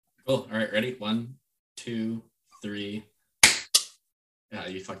Cool. All right, ready? 1, 2, 3. Yeah,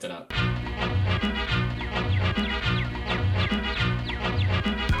 you fucked it up.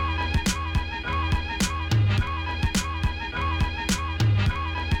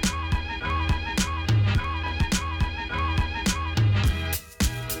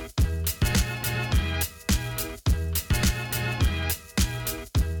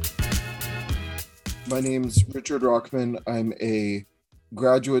 My name's Richard Rachman. I'm a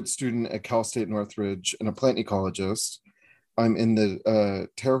graduate student at Cal State Northridge and a plant ecologist. I'm in the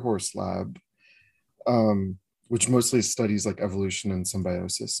Terror Horse lab, which mostly studies like evolution and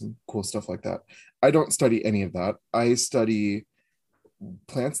symbiosis and cool stuff like that. I don't study any of that. I study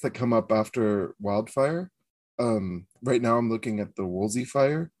plants that come up after wildfire. Right now I'm looking at the Woolsey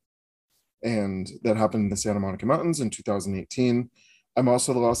fire, and that happened in the Santa Monica Mountains in 2018. I'm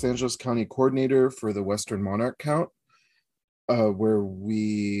also the Los Angeles County coordinator for the Western Monarch Count, where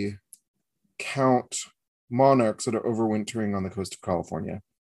we count monarchs that are overwintering on the coast of California.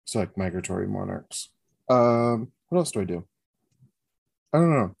 So like migratory monarchs. What else do I do? I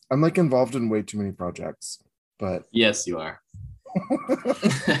don't know. I'm like involved in way too many projects, but Yes, you are.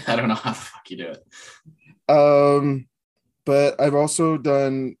 I don't know how the fuck you do it. But I've also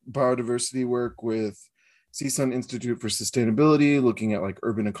done biodiversity work with CSUN Institute for Sustainability, looking at like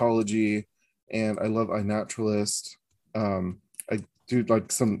urban ecology, and I love iNaturalist. I do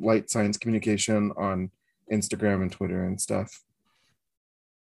like some light science communication on Instagram and Twitter and stuff.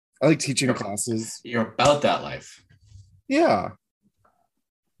 I like teaching classes. You're about that life. Yeah.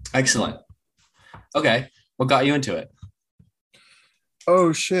 Excellent. Okay, what got you into it?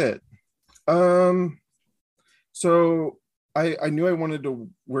 Oh shit. So I knew I wanted to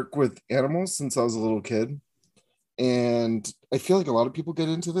work with animals since I was a little kid. And I feel like a lot of people get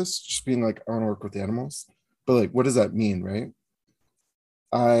into this just being like, I want to work with animals. But like, what does that mean, right?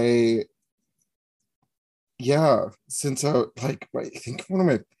 Since I think one of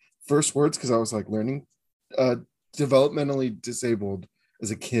my first words, because I was like learning developmentally disabled as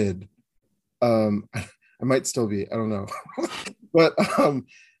a kid. I might still be, I don't know. But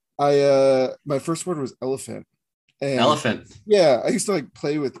my first word was elephant. And Elephant. yeah, I used to like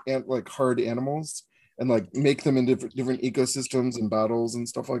play with like hard animals and like make them in different ecosystems and battles and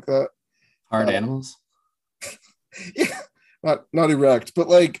stuff like that. Hard animals? Yeah, not erect, but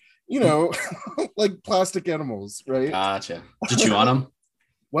like, you know, like plastic animals, right? Gotcha. Did you chew on them?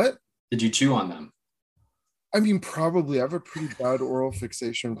 What? Did you chew on them? I mean, probably. I have a pretty bad oral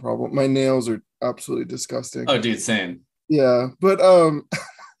fixation problem. My nails are absolutely disgusting. Oh, dude, same. Yeah, but I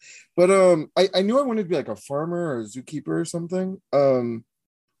knew I wanted to be like a farmer or a zookeeper or something.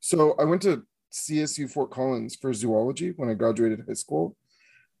 So I went to CSU Fort Collins for zoology when I graduated high school,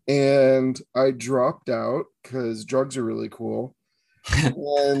 and I dropped out because drugs are really cool.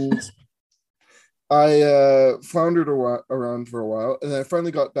 And I floundered around for a while, and then I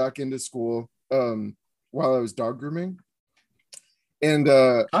finally got back into school while I was dog grooming. And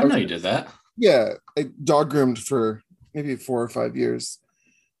I know you did that. Yeah, I dog groomed for maybe 4 or 5 years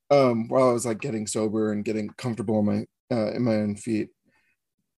while I was like getting sober and getting comfortable in my own feet.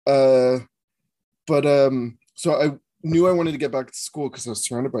 So I knew I wanted to get back to school because I was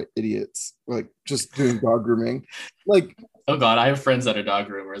surrounded by idiots, like just doing dog grooming. Like, oh god, I have friends that are dog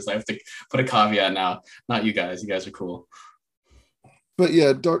groomers. I have to put a caveat now. Not you guys. You guys are cool. But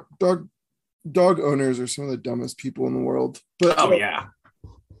yeah, dog owners are some of the dumbest people in the world. But oh yeah,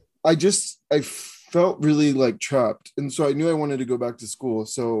 I felt really like trapped, and so I knew I wanted to go back to school.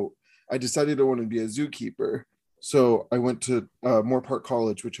 So I decided I wanted to be a zookeeper. So I went to Moore Park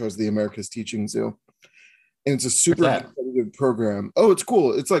College, which has the America's Teaching Zoo, and it's a super competitive program. Oh, it's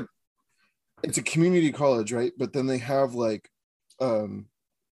cool. It's like it's a community college, right? But then they have like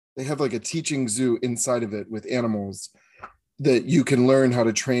a teaching zoo inside of it with animals that you can learn how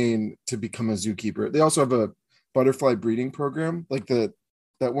to train to become a zookeeper. They also have a butterfly breeding program, like that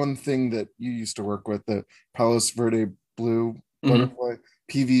one thing that you used to work with, the Palos Verde blue butterfly. What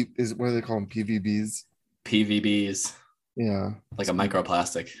do they call them? PVBs. PVBs. Yeah. Like a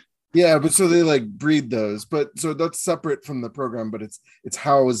microplastic. Yeah, but so they like breed those, but so that's separate from the program, but it's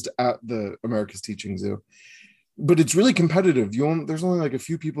housed at the America's Teaching Zoo. But it's really competitive. There's only like a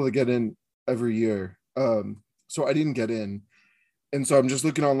few people that get in every year. So I didn't get in. And so I'm just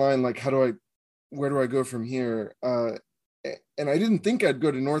looking online, like, where do I go from here? And I didn't think I'd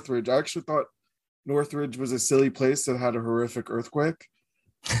go to Northridge. I actually thought Northridge was a silly place that had a horrific earthquake.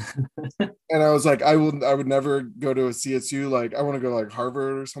 And I was like, I would never go to a CSU. Like, I want to go like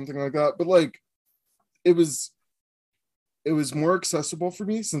Harvard or something like that. But like, it was more accessible for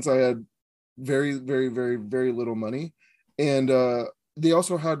me since I had very, very, very, very little money. And they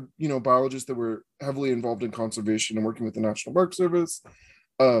also had, biologists that were heavily involved in conservation and working with the National Park Service.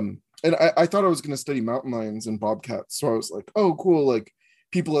 And I thought I was going to study mountain lions and bobcats. So I was like, oh, cool. Like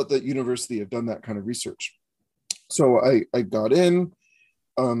people at the university have done that kind of research. So I got in.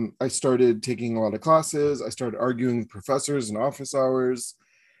 I started taking a lot of classes. I started arguing with professors in office hours.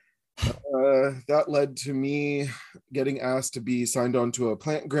 That led to me getting asked to be signed on to a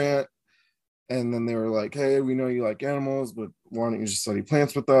plant grant. And then they were like, hey, we know you like animals, but why don't you just study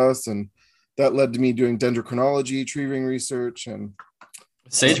plants with us? And that led to me doing dendrochronology, tree ring research, and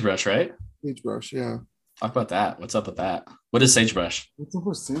sagebrush, right? Sagebrush, yeah. Talk about that. What's up with that? What is sagebrush? What's up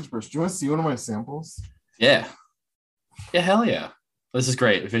with sagebrush? Do you want to see one of my samples? Yeah. Yeah, hell yeah. This is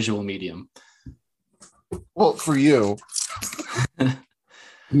great. Visual medium. Well, for you. Can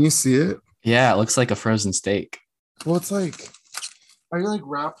you see it? Yeah, it looks like a frozen steak. Well, it's like, I like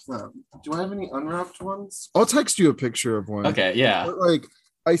wrapped them. Do I have any unwrapped ones? I'll text you a picture of one. Okay, yeah. But like,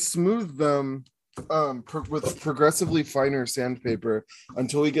 I smoothed them with progressively finer sandpaper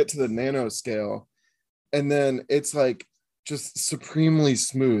until we get to the nano scale. And then it's like just supremely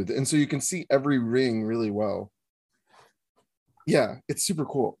smooth. And so you can see every ring really well. Yeah, it's super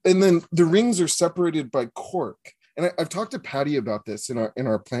cool. And then the rings are separated by cork. And I've talked to Patty about this in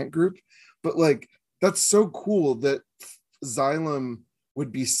our plant group, but like that's so cool that xylem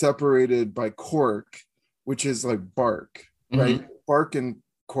would be separated by cork, which is like bark, right? Bark and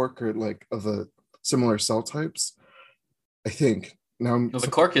cork are like of a similar cell types, I think. Now the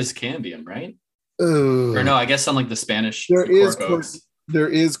cork is cambium, right? Or no, I guess on like the Spanish. There is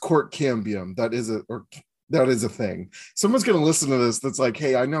cork cambium. That is a thing. Someone's gonna listen to this that's like,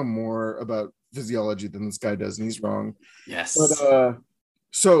 hey, I know more about physiology than this guy does, and he's wrong. Yes. But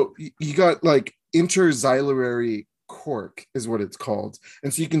so you got like interxylary cork is what it's called,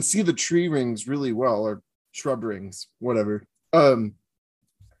 and so you can see the tree rings really well, or shrub rings, whatever.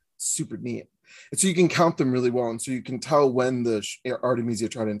 Super neat. And so you can count them really well, and so you can tell when the Artemisia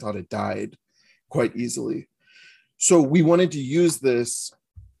tridentata died quite easily. So we wanted to use this,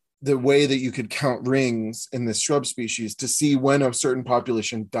 the way that you could count rings in this shrub species, to see when a certain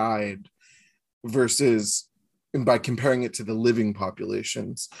population died versus, and by comparing it to the living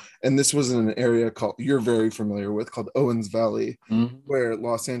populations. And this was in an area called, you're very familiar with, called Owens Valley, where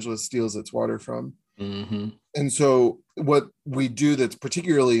Los Angeles steals its water from. And so what we do that's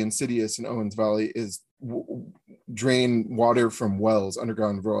particularly insidious in Owens Valley is drain water from wells,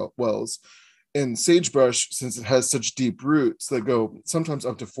 underground wells. And sagebrush, since it has such deep roots that go sometimes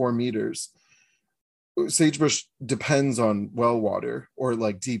up to 4 meters, sagebrush depends on well water, or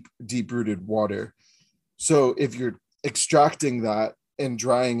like deep rooted water. So if you're extracting that and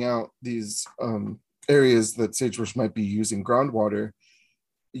drying out these areas that sagebrush might be using groundwater,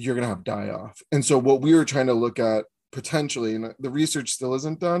 you're going to have die off. And so what we were trying to look at potentially, and the research still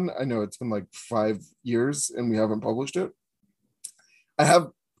isn't done. I know it's been like 5 years and we haven't published it. I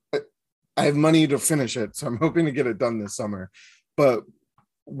have money to finish it, so I'm hoping to get it done this summer. But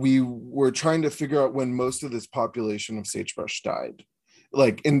we were trying to figure out when most of this population of sagebrush died.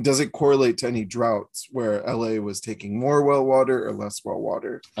 Like, and does it correlate to any droughts where LA was taking more well water or less well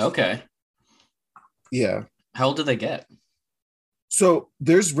water? Okay. Yeah. How old did they get? So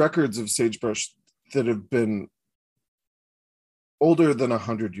there's records of sagebrush that have been older than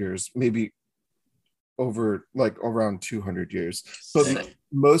 100 years, maybe over like around 200 years. But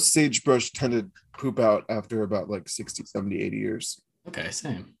most sagebrush tend to poop out after about like 60, 70, 80 years. Okay,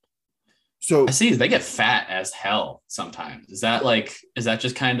 same. So I see they get fat as hell sometimes. Is that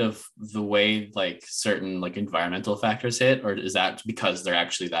just kind of the way like certain like environmental factors hit, or is that because they're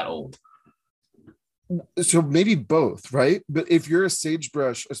actually that old? So maybe both, right? But if you're a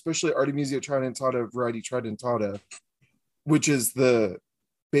sagebrush, especially Artemisia tridentata variety tridentata, which is the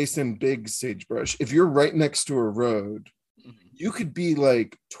basin big sagebrush, if you're right next to a road, you could be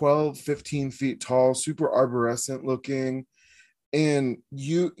like 12, 15 feet tall, super arborescent looking. And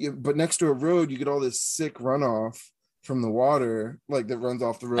but next to a road, you get all this sick runoff from the water, like that runs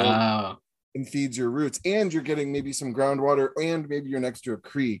off the road and feeds your roots. And you're getting maybe some groundwater, and maybe you're next to a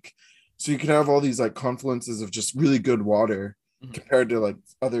creek. So you can have all these like confluences of just really good water compared to like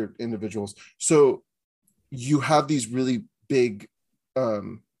other individuals. So you have these really big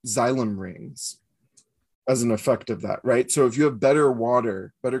xylem rings as an effect of that, right? So if you have better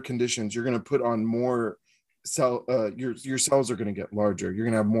water, better conditions, you're going to put on more cell, your cells are going to get larger. You're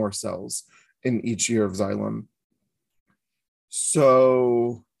going to have more cells in each year of xylem.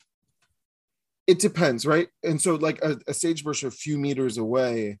 So it depends, right? And so like a sagebrush a few meters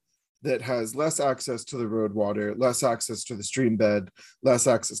away that has less access to the road water, less access to the stream bed, less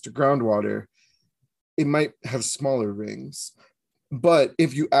access to groundwater, it might have smaller rings. But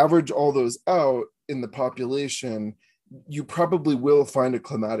if you average all those out in the population, you probably will find a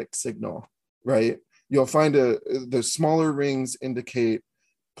climatic signal, right? You'll find the smaller rings indicate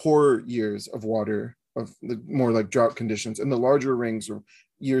poor years of water, of the more like drought conditions, and the larger rings are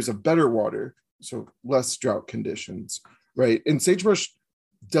years of better water, so less drought conditions, right? And sagebrush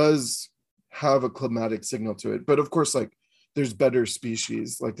does have a climatic signal to it, but of course, like there's better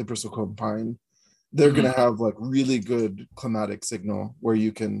species like the bristlecone pine. They're going to have like really good climatic signal where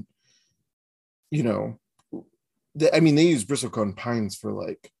you can, you know, they use bristlecone pines for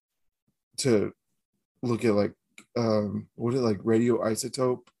like to look at like what are like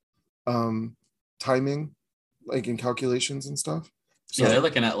radioisotope timing, like in calculations and stuff. So, yeah, they're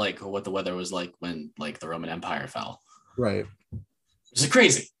looking at like what the weather was like when like the Roman Empire fell. Right. It's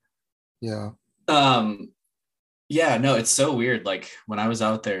crazy. Yeah. Yeah, no, it's so weird. Like when I was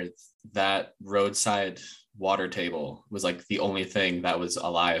out there, that roadside water table was like the only thing that was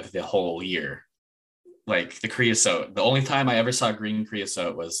alive the whole year. Like the creosote, the only time I ever saw green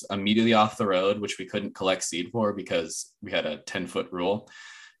creosote was immediately off the road, which we couldn't collect seed for because we had a 10-foot rule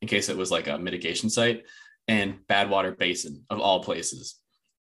in case it was like a mitigation site, and Badwater Basin of all places.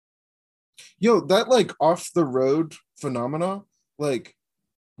 Yo, that like off the road phenomena, like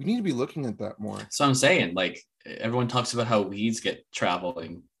we need to be looking at that more. So I'm saying, like, everyone talks about how weeds get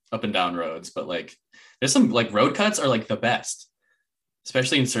traveling up and down roads, but like there's some like road cuts are like the best,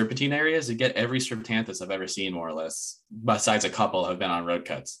 especially in serpentine areas. You get every serpentanthus I've ever seen, more or less, besides a couple have been on road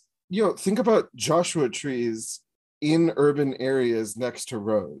cuts. Yo, think about Joshua trees in urban areas next to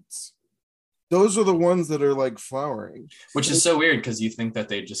roads. Those are the ones that are like flowering, which is so weird because you think that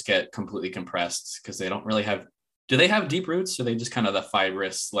they just get completely compressed because they don't really have. Do they have deep roots? Or are they just kind of the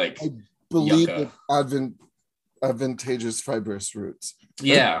fibrous, like, I believe advantageous fibrous roots?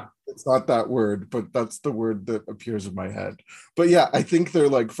 Yeah, it's not that word, but that's the word that appears in my head. But yeah, I think they're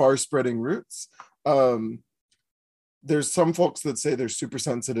like far spreading roots. There's some folks that say they're super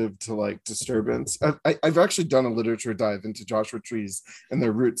sensitive to like disturbance. I've actually done a literature dive into Joshua trees and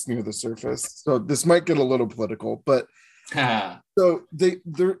their roots near the surface. So this might get a little political, but so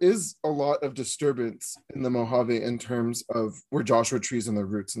there is a lot of disturbance in the Mojave in terms of where Joshua trees and their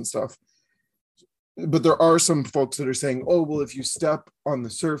roots and stuff. But there are some folks that are saying, oh, well, if you step on the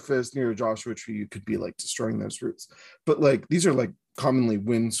surface near a Joshua tree, you could be like destroying those roots. But like these are like commonly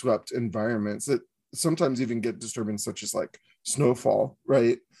windswept environments that sometimes even get disturbance such as like snowfall,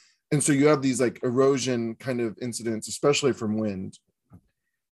 right? And so you have these like erosion kind of incidents, especially from wind,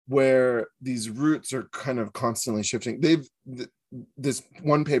 where these roots are kind of constantly shifting. This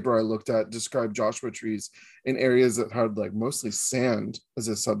one paper I looked at described Joshua trees in areas that had like mostly sand as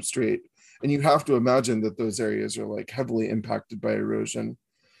a substrate. And you have to imagine that those areas are like heavily impacted by erosion.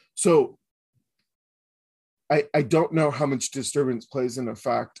 So I don't know how much disturbance plays in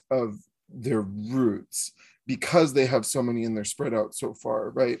effect of their roots because they have so many and they're spread out so far,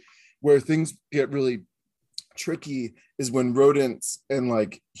 right? Where things get really tricky is when rodents and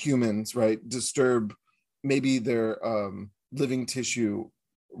like humans, right, disturb maybe their living tissue,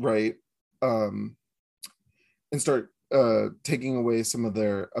 right, and start taking away some of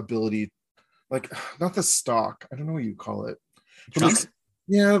their ability, like not the stalk, I don't know what you call it. Trunk?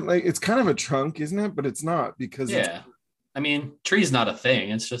 Yeah, like it's kind of a trunk, isn't it? But it's not because yeah, I mean, tree's not a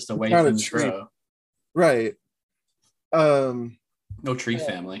thing. It's just a way things grow. Right. No tree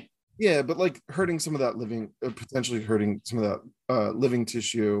family. Yeah, but like hurting some of that living, potentially hurting some of that living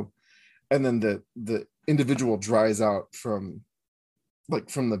tissue, and then the individual dries out from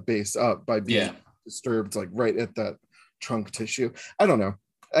the base up by being disturbed, like right at that trunk tissue. I don't know.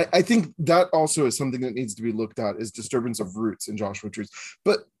 I think that also is something that needs to be looked at, is disturbance of roots in Joshua trees.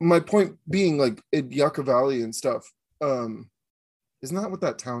 But my point being, like in Yucca Valley and stuff, isn't that what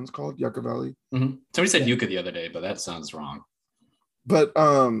that town's called, Yucca Valley? Mm-hmm. Somebody said Yucca the other day, but that sounds wrong. But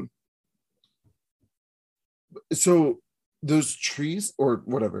so those trees or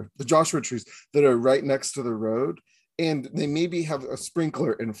whatever, the Joshua trees that are right next to the road, and they maybe have a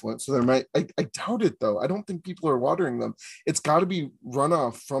sprinkler influence. So there might, I doubt it though. I don't think people are watering them. It's got to be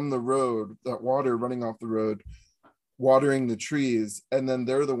runoff from the road, that water running off the road, watering the trees. And then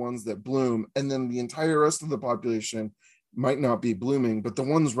they're the ones that bloom. And then the entire rest of the population might not be blooming, but the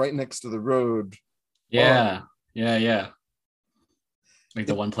ones right next to the road. Yeah. Like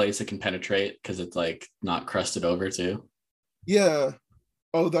the one place it can penetrate because it's like not crusted over too. Yeah.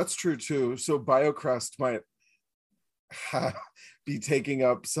 Oh, that's true too. So biocrust might be taking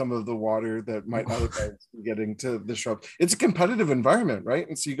up some of the water that might otherwise be getting to the shrub. It's a competitive environment, right?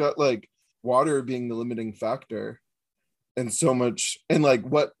 And so you got like water being the limiting factor, and so much, and like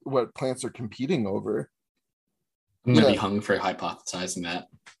what plants are competing over. I'm gonna Yeah, be hung for hypothesizing that.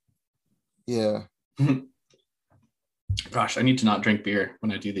 yeah. Gosh, I need to not drink beer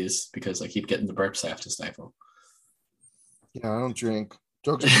when I do these because I keep getting the burps I have to stifle. Yeah, I don't drink.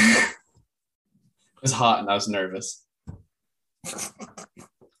 Jokes. It was hot and I was nervous.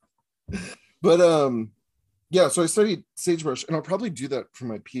 But yeah, so I studied sagebrush, and I'll probably do that for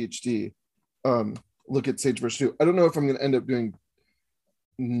my PhD. Look at sagebrush too. I don't know if I'm going to end up doing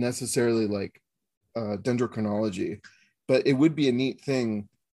necessarily like dendrochronology, but it would be a neat thing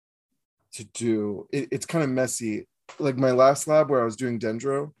to do. It's kind of messy. Like my last lab where I was doing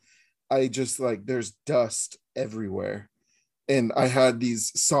dendro, I just like there's dust everywhere, and I had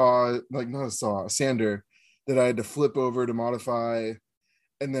these a sander that I had to flip over to modify.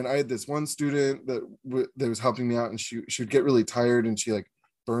 And then I had this one student that was helping me out, and she would get really tired, and she like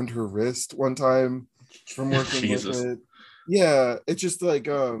burned her wrist one time from working with Jesus. it. Yeah, it's just like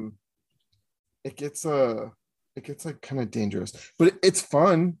it gets like kind of dangerous, but it's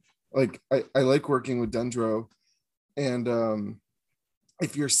fun. Like I like working with dendro, and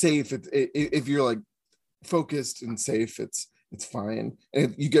if you're safe, if you're like focused and safe, it's fine,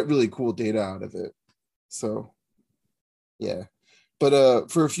 and you get really cool data out of it. So yeah.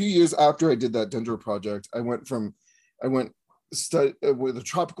 But for a few years after I did that dendro project, I went with a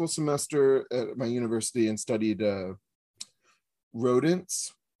tropical semester at my university and studied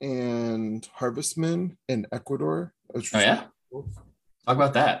rodents and harvestmen in Ecuador. Oh yeah? Cool. Talk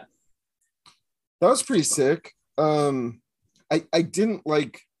about that. That was pretty sick. I didn't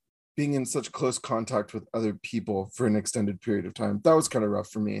like being in such close contact with other people for an extended period of time. That was kind of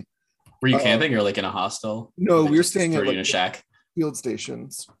rough for me. Were you camping or like in a hostel? No, we were staying at in a like shack. Field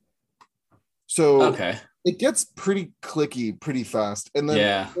stations. So Okay. it gets pretty clicky pretty fast. And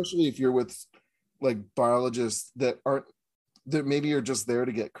then especially if you're with like biologists that maybe are just there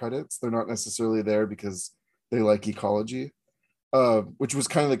to get credits. They're not necessarily there because they like ecology, which was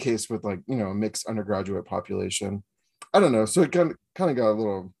kind of the case with like, a mixed undergraduate population. I don't know. So it kind of got a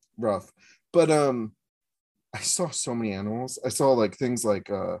little rough. But I saw so many animals. I saw like things like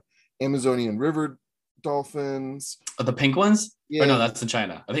Amazonian river dolphins. Oh, the pink ones? Yeah. Or no, that's in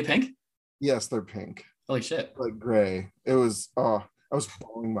China. Are they pink? Yes, they're pink. Holy shit. Like gray. It was I was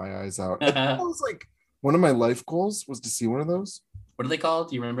bawling my eyes out. I was like, one of my life goals was to see one of those. What are they called?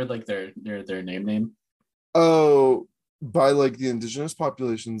 Do you remember like their name? Oh, by like the indigenous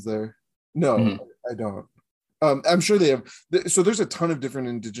populations there. No, I don't. I'm sure they have. So there's a ton of different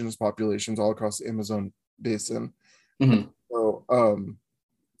indigenous populations all across the Amazon basin. So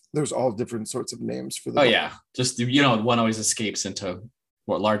there's all different sorts of names for them. Oh yeah, just one always escapes into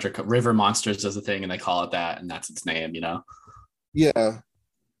what larger river monsters as a thing, and they call it that, and that's its name. Yeah.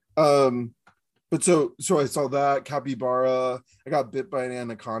 But so I saw that capybara. I got bit by an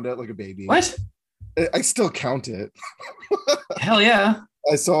anaconda like a baby. What? I still count it. Hell yeah.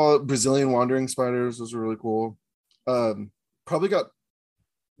 I saw Brazilian wandering spiders. Those were really cool. Probably got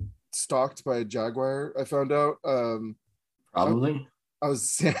stalked by a jaguar, I found out. Probably. I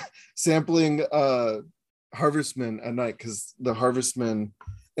was sampling harvestmen at night because the harvestmen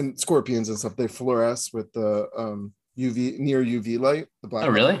and scorpions and stuff, they fluoresce with the near UV light. The black. Oh,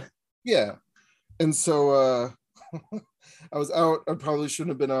 really? Light. Yeah. And so I was out. I probably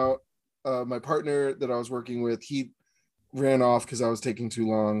shouldn't have been out. My partner that I was working with, he ran off because I was taking too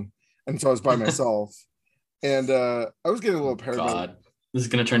long. And so I was by myself. And I was getting a little paranoid. God, this is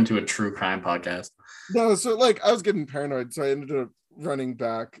going to turn into a true crime podcast. No, so like I was getting paranoid. So I ended up running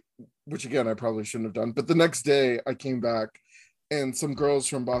back, which again, I probably shouldn't have done. But the next day I came back and some girls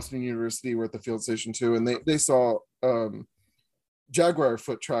from Boston University were at the field station too. And they saw jaguar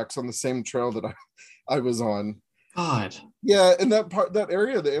foot tracks on the same trail that I was on. God. Yeah, and that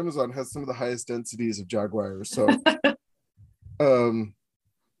area of the Amazon has some of the highest densities of jaguars. So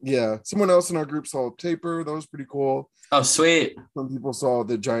yeah, someone else in our group saw a tapir. That was pretty cool. Oh, sweet. Some people saw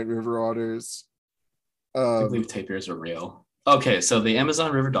the giant river otters. I believe tapirs are real. Okay, so the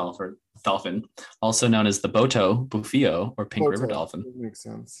Amazon river dolphin, also known as the Boto bufio or pink river dolphin. That makes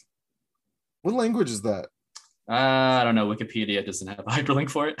sense. What language is that? I don't know. Wikipedia doesn't have a hyperlink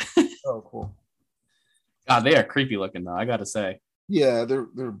for it. Oh, cool. God, they are creepy looking though, I gotta say. Yeah,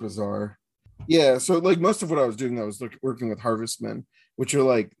 they're bizarre. Yeah, so like most of what I was doing, I was working with harvestmen, which are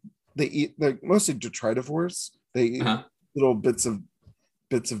like they eat like mostly detritivores. They eat little bits of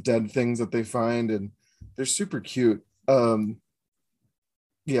dead things that they find, and they're super cute.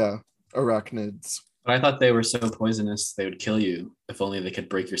 Yeah, arachnids. But I thought they were so poisonous they would kill you if only they could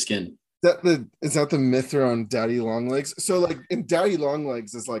break your skin. Is that the myth around daddy long legs? So like in daddy long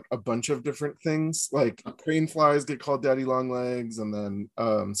legs is like a bunch of different things. Like crane flies get called daddy long legs, and then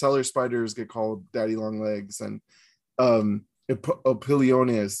cellar spiders get called daddy long legs, and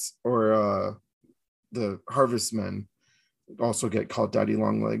Opiliones, or the harvestmen also get called daddy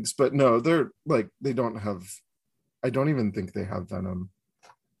long legs, but no, they're like, they don't have, I don't even think they have venom.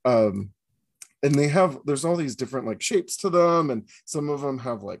 And there's all these different like shapes to them, and some of them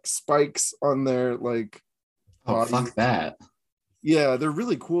have like spikes on their like body. Fuck that. Yeah, they're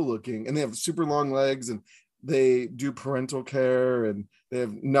really cool looking, and they have super long legs, and they do parental care, and they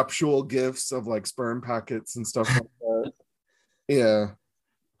have nuptial gifts of like sperm packets and stuff like that. Yeah.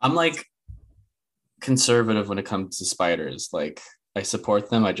 I'm like conservative when it comes to spiders. Like, I support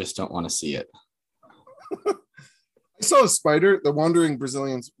them, I just don't want to see it. I saw a spider, the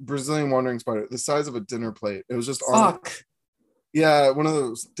Brazilian wandering spider, the size of a dinner plate. It was just Fuck. Yeah, one of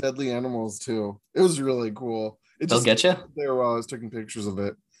those deadly animals too. It was really cool. They'll get you there while I was taking pictures of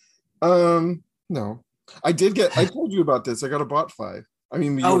it. No, I told you about this. I got a botfly. I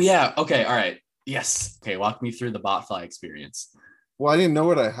mean, yeah. Okay. All right. Yes. Okay. Walk me through the botfly experience. Well, I didn't know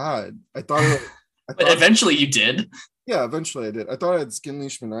what I had. But eventually you did. Yeah, eventually I did. I thought I had skin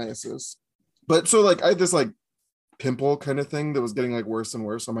leishmaniasis. But so like I had this like pimple kind of thing that was getting like worse and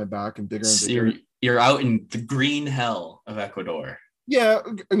worse on my back and bigger and bigger. You're out in the green hell of Ecuador. Yeah,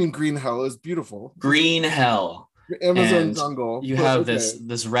 I mean, green hell is beautiful. Green hell. Amazon jungle. You have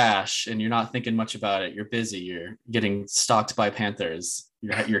this rash, and you're not thinking much about it. You're busy. You're getting stalked by panthers.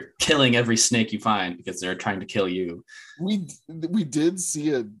 You're killing every snake you find because they're trying to kill you. We did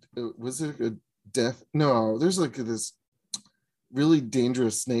see was it a death? No, there's like this really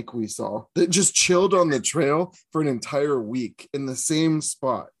dangerous snake we saw that just chilled on the trail for an entire week in the same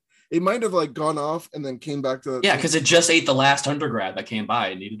spot. It might have like gone off and then came back to because it just ate the last undergrad that came by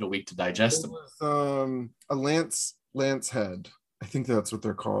and needed a week to digest them. Was, a lance head. I think that's what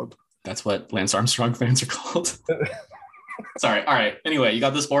they're called. That's what Lance Armstrong fans are called. Sorry. All right. Anyway, you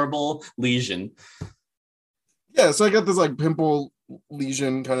got this horrible lesion. Yeah, so I got this like pimple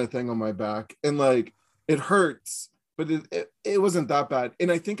lesion kind of thing on my back, and like it hurts, but it wasn't that bad.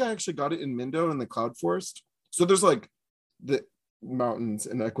 And I think I actually got it in Mindo in the cloud forest. So there's like the mountains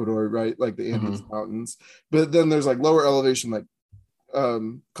in Ecuador, right? Like the Andes mountains. But then there's like lower elevation, like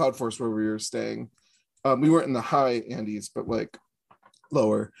cloud forest where we were staying. We weren't in the high Andes, but like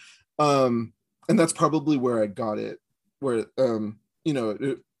lower. And that's probably where I got it. Where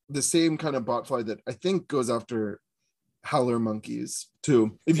the same kind of botfly that I think goes after howler monkeys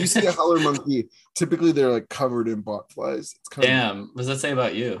too. If you see a howler monkey, typically they're like covered in botflies. It's kind of, what does that say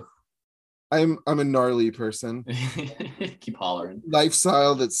about you? I'm a gnarly person. Keep hollering.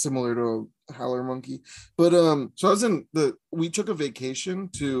 Lifestyle that's similar to a howler monkey. But so we took a vacation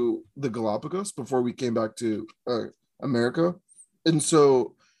to the Galapagos before we came back to America. And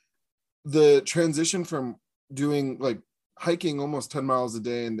so the transition from doing like hiking almost 10 miles a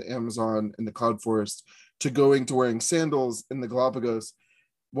day in the Amazon and the cloud forest to going to wearing sandals in the Galapagos,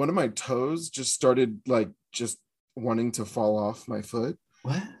 one of my toes just started like just wanting to fall off my foot.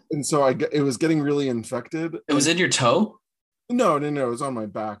 What? And so it was getting really infected. It was in your toe? No, it was on my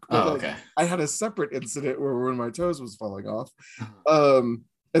back. But okay. I had a separate incident where one of my toes was falling off.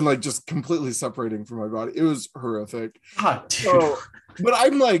 And like just completely separating from my body. It was horrific. God, dude. So, but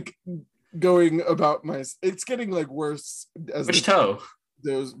I'm like going about it's getting like worse as which toe?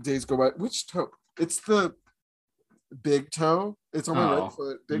 Those days go by. Which toe? It's the big toe. It's on my right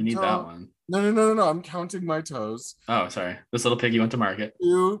foot. Big you need toe. That one. No. I'm counting my toes. Oh, sorry. This little piggy went to market.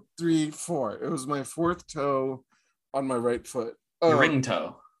 2, 3, 4. It was my fourth toe on my right foot. The ring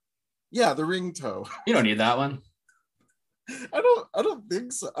toe. Yeah, the ring toe. You don't need that one. I don't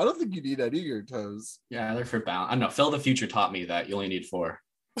think so. I don't think you need any of your toes. Yeah, they're for balance. I don't know. Phil the Future taught me that you only need 4.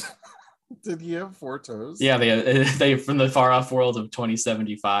 Did he have 4 toes? Yeah, they from the far off world of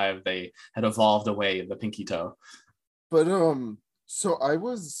 2075, they had evolved away the pinky toe. But so I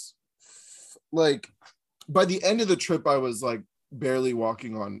was like, by the end of the trip, I was like barely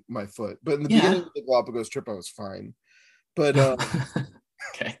walking on my foot. But in the beginning of the Galapagos trip, I was fine. But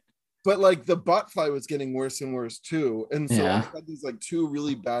okay. But like the botfly was getting worse and worse too, and so I had these like 2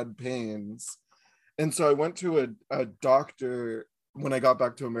 really bad pains, and so I went to a doctor when I got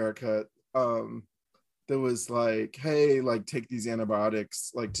back to America. That was like, hey, like take these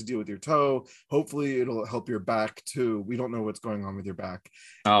antibiotics like to deal with your toe. Hopefully it'll help your back too. We don't know what's going on with your back.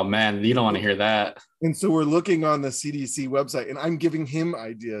 Oh man, you don't want to hear that. And so we're looking on the CDC website, and I'm giving him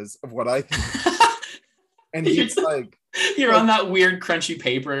ideas of what I think. And he's like, you're on that weird crunchy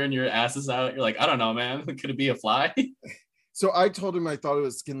paper and your ass is out. You're like, I don't know, man. Could it be a fly? So I told him I thought it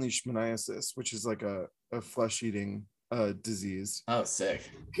was skin leishmaniasis, which is like a flesh-eating disease. Oh, sick.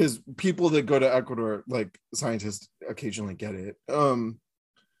 Because people that go to Ecuador, like scientists occasionally get it.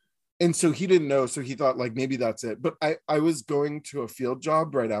 And so he didn't know, so he thought like maybe that's it. But I was going to a field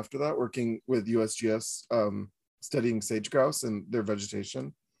job right after that, working with USGS, studying sage grouse and their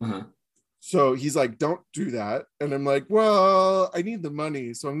vegetation. Uh-huh. So he's like, don't do that. And I'm like, well, I need the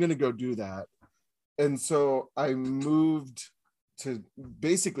money, so I'm going to go do that. And so I moved to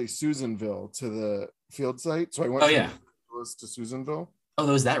basically Susanville, to the field site. So I went to Susanville. Oh,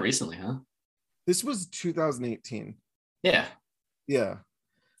 that was that recently, huh? This was 2018. Yeah. Yeah.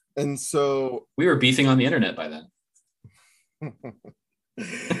 And so we were beefing on the internet by then.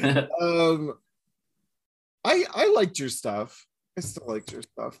 I liked your stuff. I still liked your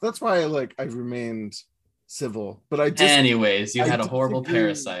stuff. That's why I remained civil. But I just, anyways, you had a horrible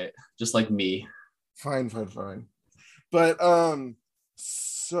parasite, just like me. Fine. But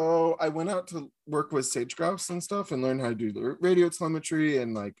so I went out to work with sage grouse and stuff and learn how to do the radio telemetry,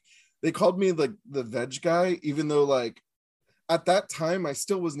 and like they called me like the veg guy, even though like at that time I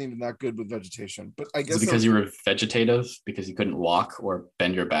still wasn't even that good with vegetation. But I guess because you were vegetative, because you couldn't walk or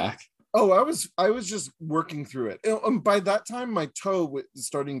bend your back. Oh, I was just working through it. And by that time, my toe was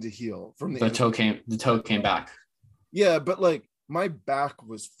starting to heal from the toe came back. Yeah, but like my back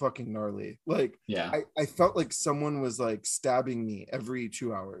was fucking gnarly. Like, yeah, I felt like someone was like stabbing me every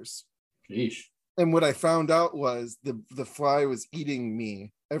 2 hours. Sheesh. And what I found out was the fly was eating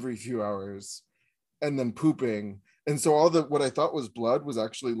me every few hours, and then pooping. And so all what I thought was blood was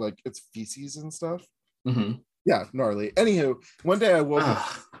actually like its feces and stuff. Mm-hmm. Yeah, gnarly. Anywho, one day I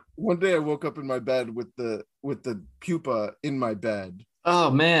woke up in my bed with the pupa in my bed. Oh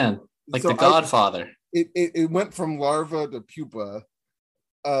man, like so The Godfather. It went from larva to pupa.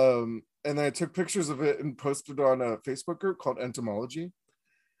 And I took pictures of it and posted on a Facebook group called Entomology.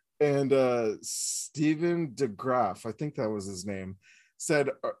 And Stephen DeGraff, I think that was his name, said,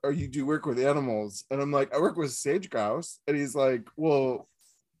 "Are you do work with animals?" And I'm like, "I work with sage grouse." And he's like, "Well,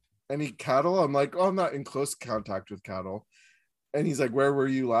 any cattle?" I'm like, "Oh, I'm not in close contact with cattle." And he's like, "Where were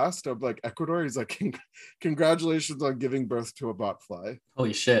you last?" I'm like, "Ecuador." He's like, "Congratulations on giving birth to a botfly."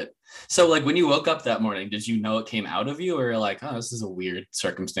 Holy shit. So like when you woke up that morning, did you know it came out of you, or you're like, "Oh, this is a weird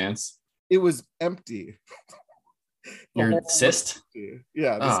circumstance"? It was empty. Your cyst?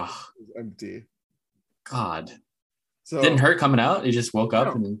 Yeah, this was empty. God. So didn't hurt coming out? You just woke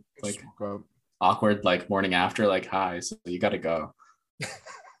up and like awkward like morning after, like, "Hi, so you gotta go."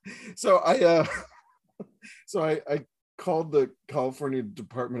 So I called the California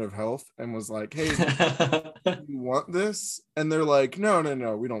Department of Health and was like, "Hey, do you want this?" And they're like, no,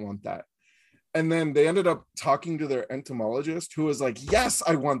 we don't want that. And then they ended up talking to their entomologist, who was like, "Yes,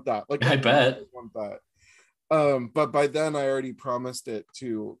 I want that." Like, I bet. I want that. But by then I already promised it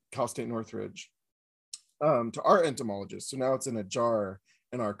to Cal State Northridge, to our entomologist. So now it's in a jar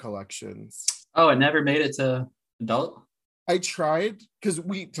in our collections. Oh, it never made it to adult? I tried, because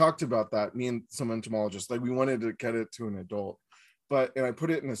we talked about that, me and some entomologists, like we wanted to get it to an adult, and I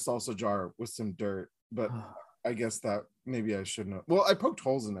put it in a salsa jar with some dirt, but I guess that maybe I shouldn't have. Well, I poked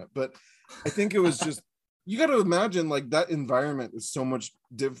holes in it, but I think it was just, you got to imagine like that environment is so much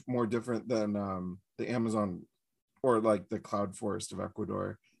more different than the Amazon or like the cloud forest of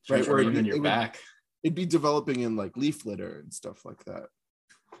Ecuador, right? Where even your back. It'd be developing in like leaf litter and stuff like that,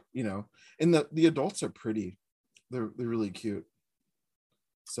 you know. And the adults are pretty. They're really cute.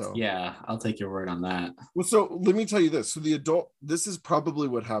 So yeah, I'll take your word on that. Well, so let me tell you this. So this is probably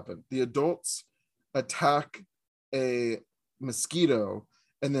what happened. The adults attack a mosquito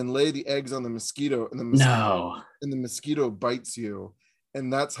and then lay the eggs on the mosquito, and the mosquito bites you,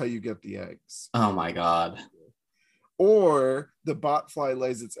 and that's how you get the eggs. Oh my God. Or the botfly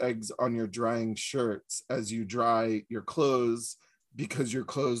lays its eggs on your drying shirts as you dry your clothes, because your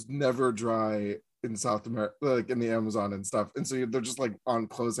clothes never dry in South America, like in the Amazon and stuff. And so they're just like on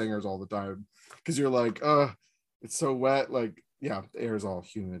clothes hangers all the time, because you're like, it's so wet. Like, yeah, the air is all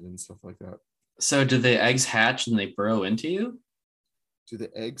humid and stuff like that. So do the eggs hatch and they burrow into you? Do the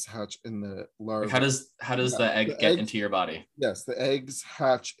eggs hatch in the larva? Like how does the egg get into your body? Yes, the eggs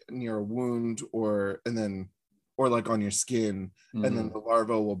hatch near a wound or like on your skin, and then the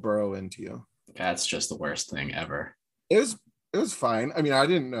larva will burrow into you. That's just the worst thing ever. It was fine. I mean, I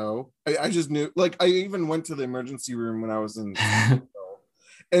didn't know. I just knew. Like, I even went to the emergency room when I was in,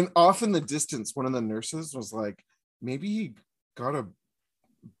 and off in the distance, one of the nurses was like, "Maybe he got a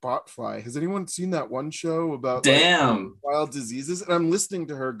botfly. Has anyone seen that one show about like, wild diseases?" And I'm listening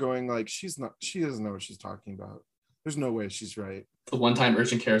to her going like, she doesn't know what she's talking about. There's no way she's right. The one time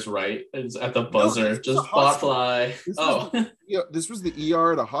urgent care is right. It's at the buzzer. Just botfly. This was the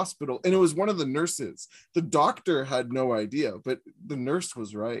ER at a hospital, and it was one of the nurses. The doctor had no idea, but the nurse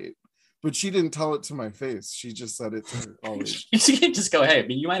was right. but she didn't tell it to my face. She just said it to her colleague. You can just go, hey,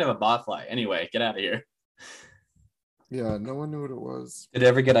 you might have a botfly. Anyway, get out of here. Yeah, no one knew what it was. Did it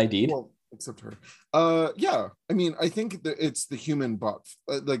ever get ID'd? Well, except her. Yeah. I mean, I think that it's the human bot.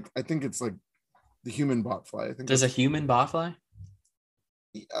 Like, I think it's like the human botfly. I think there's a human botfly.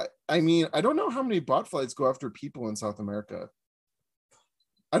 I mean, I don't know how many botflies go after people in South America.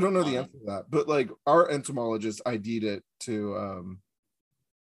 I don't know the answer to that, but like our entomologist ID'd it to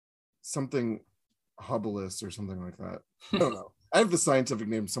something Hubbalus or something like that. I don't know. I have the scientific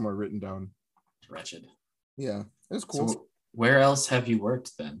name somewhere written down. Wretched. Yeah, it's cool. So where else have you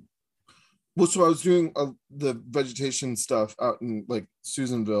worked then? Well, so I was doing the vegetation stuff out in like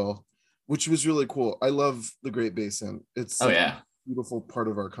Susanville, which was really cool. I love the Great Basin. It's a beautiful part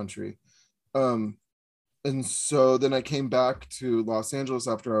of our country. And so then I came back to Los Angeles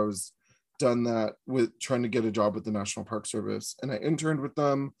after I was done that with trying to get a job with the National Park Service. And I interned with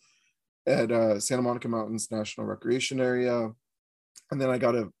them at Santa Monica Mountains National Recreation Area. And then I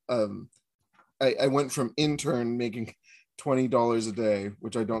got I went from intern making $20 a day,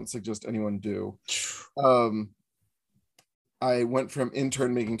 which I don't suggest anyone do. I went from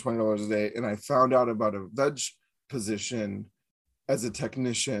intern making $20 a day, and I found out about a veg position as a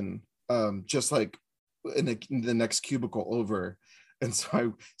technician, just like in the next cubicle over. And so I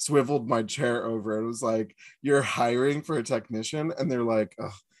swiveled my chair over and was like, "You're hiring for a technician?" And they're like,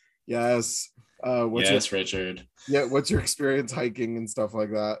 "Oh, yes. Yes, Richard. Yeah, what's your experience hiking and stuff like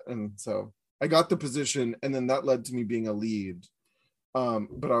that?" And so I got the position, and then that led to me being a lead.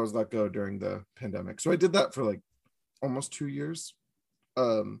 But I was let go during the pandemic. So I did that for like almost 2 years,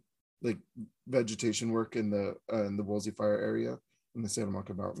 like vegetation work in the Woolsey Fire area in the Santa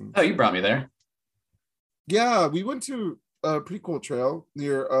Monica Mountains. Oh, you brought me there. Yeah, we went to a pretty cool trail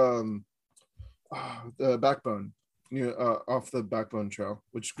near the Backbone, near off the Backbone Trail,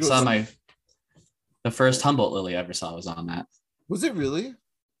 which goes. The first Humboldt lily I ever saw was on that. Was it really?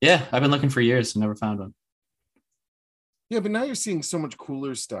 Yeah, I've been looking for years and never found one. Yeah, but now you're seeing so much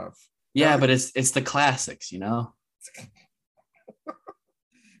cooler stuff. Yeah, but it's the classics, you know?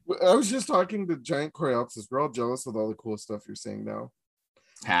 I was just talking to Giant Coreopsis. We're all jealous of all the cool stuff you're seeing now.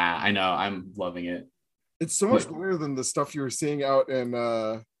 I know. I'm loving it. It's so much better than the stuff you were seeing out in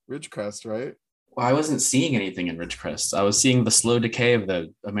Ridgecrest, right? Well, I wasn't seeing anything in Ridgecrest. I was seeing the slow decay of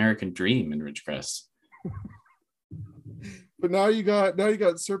the American dream in Ridgecrest. But now you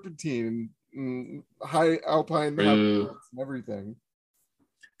got serpentine, high alpine and everything.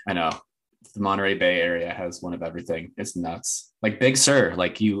 I know. The Monterey Bay area has one of everything. It's nuts. Like Big Sur,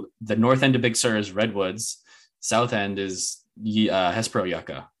 the north end of Big Sur is redwoods. South end is Hespero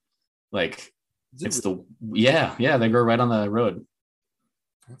yucca. Like it's yeah, they grow right on the road.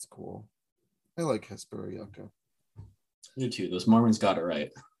 That's cool. I like Hespero yucca. I do too. Those Mormons got it right.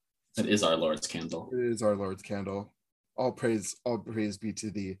 That is our Lord's candle. It is our Lord's candle. All praise be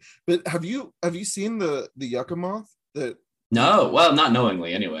to thee. But have you seen the yucca moth? No, well, not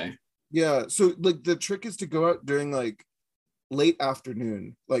knowingly anyway. Yeah, so like the trick is to go out during like late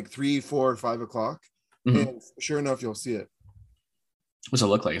afternoon, like 3, 4, 5 o'clock, and sure enough, you'll see it. What's it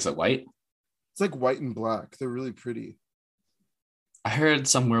look like? Is it white? It's like white and black. They're really pretty. I heard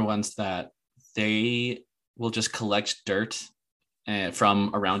somewhere once that they will just collect dirt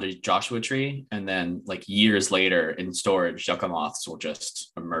from around a Joshua tree, and then like years later in storage, yucca moths will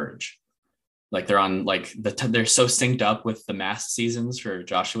just emerge. Like they're on like they're so synced up with the mast seasons for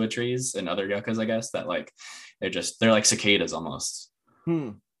Joshua trees and other yuccas, I guess, that like they're like cicadas almost.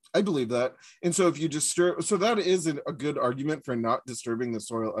 I believe that. And so if you disturb, so that is a good argument for not disturbing the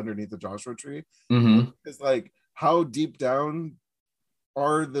soil underneath the Joshua tree. It's like, how deep down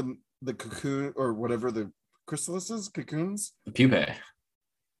are the cocoon or whatever the cocoons? The pupae.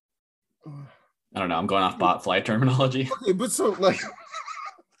 I don't know. I'm going off botfly terminology. Okay, but so like,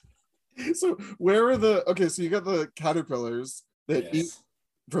 so where are so you got the caterpillars that eat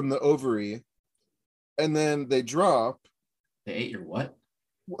from the ovary, and then they drop. They ate your what?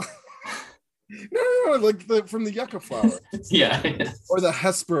 No, like from the yucca flower. Yeah. Or the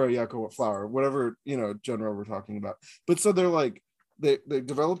Hespero yucca flower, whatever, general we're talking about. But so they're like, they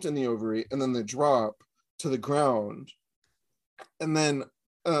developed in the ovary, and then they drop to the ground. And then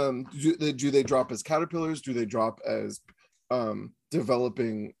do they drop as caterpillars? Do they drop as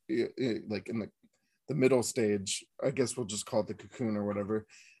developing like in the middle stage? I guess we'll just call it the cocoon or whatever.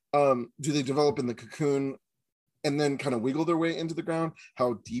 Do they develop in the cocoon and then kind of wiggle their way into the ground?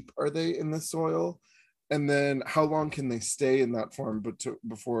 How deep are they in the soil? And then how long can they stay in that form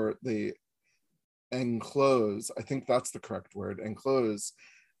before they enclose? I think that's the correct word, enclose,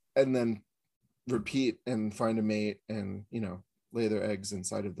 and then repeat and find a mate and lay their eggs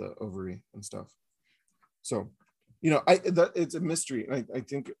inside of the ovary and stuff. So, it's a mystery. And I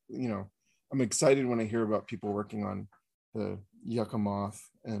think, I'm excited when I hear about people working on the yucca moth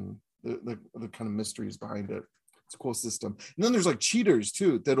and the kind of mysteries behind it. It's a cool system. And then there's like cheaters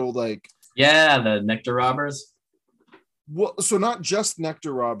too that'll like, yeah, the nectar robbers. Well, so not just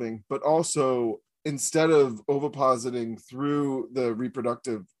nectar robbing, but also instead of ovipositing through the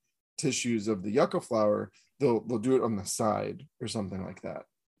reproductive tissues of the yucca flower, they'll do it on the side or something like that.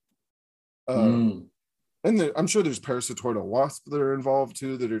 And I'm sure there's parasitoidal wasps that are involved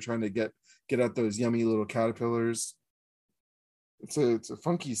too, that are trying to get at those yummy little caterpillars. It's a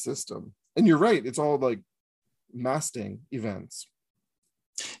funky system. And you're right, it's all like masting events.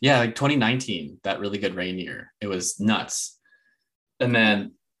 Yeah, like 2019, that really good rain year. It was nuts. And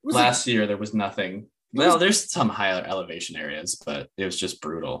then last year there was nothing. Well, there's some higher elevation areas, but it was just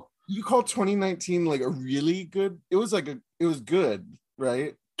brutal. You call 2019 like a really good? It was good,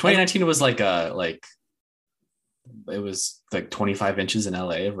 right? 2019 was like it was like 25 inches in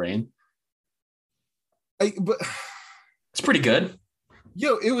LA of rain. But it's pretty good.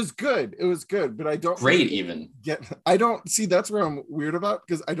 Yo, it was good, but I don't great even. I don't see, that's where I'm weird about,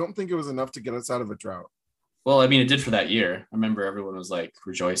 because I don't think it was enough to get us out of a drought. Well, I mean, it did for that year. I remember everyone was like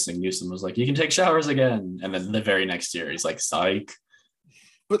rejoicing. Newsom was like, you can take showers again. And then the very next year, he's like, psych.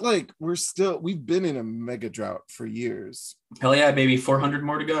 But like, we've been in a mega drought for years. Hell yeah, maybe 400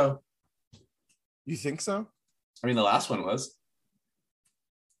 more to go. You think so? I mean, the last one was.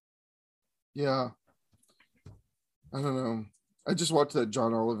 Yeah. I don't know. I just watched that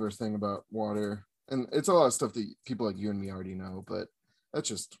John Oliver thing about water, and it's a lot of stuff that people like you and me already know, but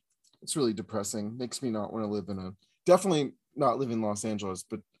it's really depressing. Makes me not want to definitely not live in Los Angeles,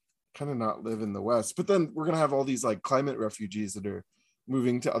 but kind of not live in the West. But then we're going to have all these like climate refugees that are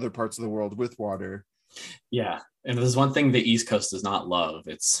moving to other parts of the world with water. Yeah. And there's one thing the East Coast does not love.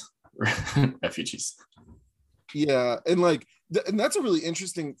 It's refugees. Yeah. And like, and that's a really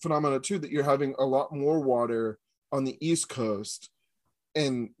interesting phenomenon too, that you're having a lot more water on the East Coast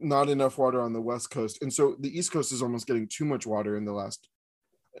and not enough water on the West Coast. And so the East Coast is almost getting too much water in the last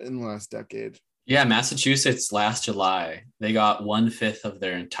decade. Yeah, Massachusetts last July, they got 1/5 of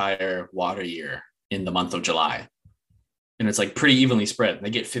their entire water year in the month of July. And it's like pretty evenly spread. They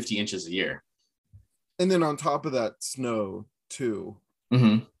get 50 inches a year. And then on top of that, snow too.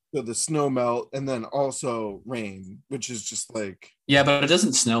 Mm-hmm. So the snow melt, and then also rain, which is just like... Yeah, but it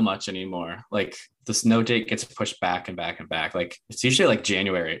doesn't snow much anymore. Like the snow date gets pushed back and back and back. Like it's usually like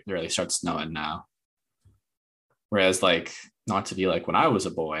January it really starts snowing now. Whereas like, not to be like when I was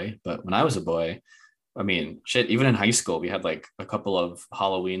a boy, but when I was a boy, I mean, shit, even in high school, we had like a couple of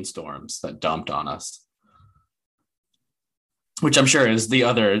Halloween storms that dumped on us. Which I'm sure is the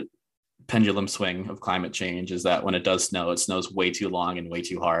other pendulum swing of climate change, is that when it does snow, it snows way too long and way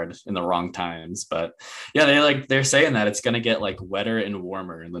too hard in the wrong times. But yeah, they're saying that it's going to get like wetter and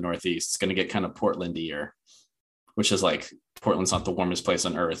warmer in the Northeast. It's going to get kind of Portland-ier, which is like, Portland's not the warmest place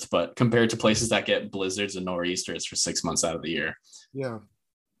on earth, but compared to places that get blizzards and nor'easters for 6 months out of the year. Yeah.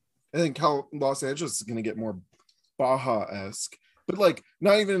 I think Los Angeles is going to get more Baja-esque, but like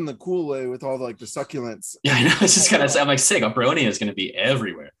not even in the cool way with all like the succulents. Yeah, I know. It's just kind of, I'm like, sick. Abronia is going to be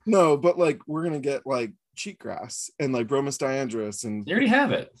everywhere. No, but like we're going to get like cheatgrass and like Bromus diandrus, and you already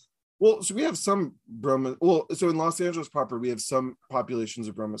have it. Well, so we have some bromus. Well, so in Los Angeles proper, we have some populations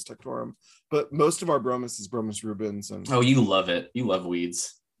of Bromus tectorum, but most of our bromus is Bromus rubens. And oh, you love it. You love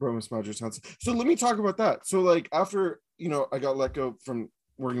weeds. Bromus majoritensis. So let me talk about that. So like after I got let go from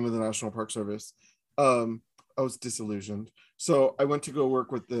working with the National Park Service, I was disillusioned. So I went to go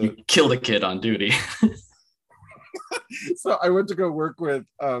work with You killed a kid on duty. So I went to go work with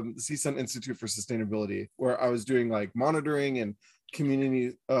the CSUN Institute for Sustainability, where I was doing like monitoring and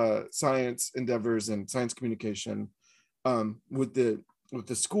community science endeavors and science communication with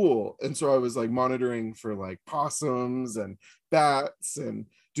the school. And so I was like monitoring for like possums and bats and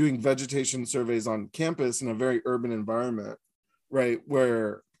doing vegetation surveys on campus in a very urban environment, right,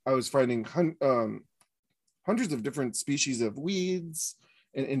 where I was finding hundreds of different species of weeds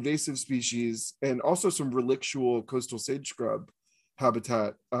and invasive species, and also some relictual coastal sage scrub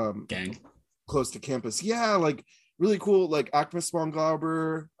habitat close to campus. Yeah, like really cool, like Acmus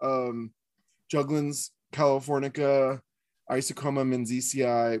sponglauber, Juglans californica, Isochroma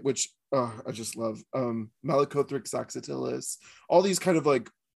menziesii, which I just love, Malacothrix saxatilis, all these kind of like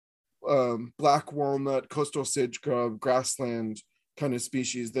black walnut, coastal sage scrub, grassland kind of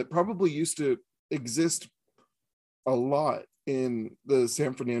species that probably used to exist a lot in the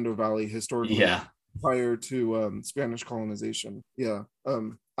San Fernando Valley historically, prior to Spanish colonization.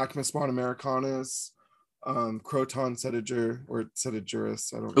 Acmus americanus, Croton sediger or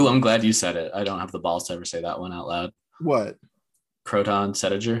sedigerus. I don't Oh, know. I'm glad you said it. I don't have the balls to ever say that one out loud. What? Croton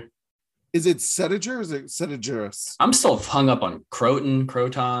sediger. Is it sediger or is it sedigerus? I'm still hung up on croton.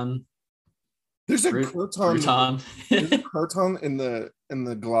 There's a croton. Crouton. There's a croton in the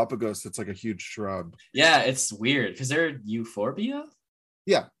Galapagos that's like a huge shrub. Yeah, it's weird because they're euphorbia.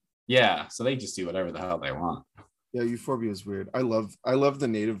 Yeah. Yeah, so they just do whatever the hell they want. Yeah, euphorbia is weird. I love the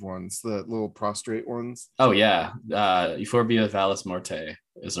native ones, the little prostrate ones. Oh yeah, Euphorbia vallis morte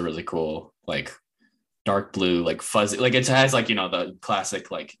is a really cool, like dark blue, like fuzzy, like it has like the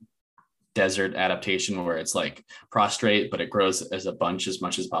classic like desert adaptation where it's like prostrate, but it grows as a bunch as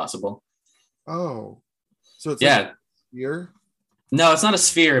much as possible. Oh, so it's yeah, like a sphere? No, it's not a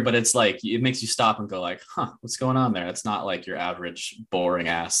sphere, but it's like it makes you stop and go like, huh, what's going on there? It's not like your average boring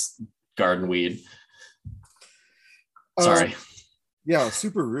ass garden weed. Sorry. Yeah,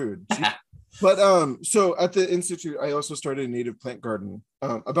 super rude. But so at the institute, I also started a native plant garden,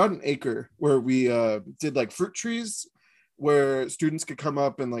 about an acre, where we did like fruit trees, where students could come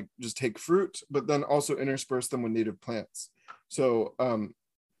up and like just take fruit, but then also intersperse them with native plants. So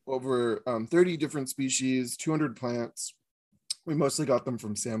over 30 different species, 200 plants. We mostly got them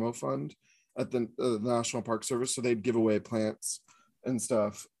from SAMO Fund at the National Park Service, so they'd give away plants and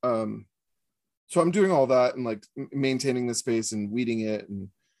stuff. So I'm doing all that and like maintaining the space and weeding it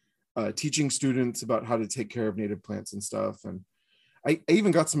and teaching students about how to take care of native plants and stuff. And I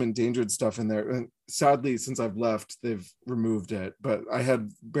even got some endangered stuff in there. And sadly, since I've left, they've removed it. But I had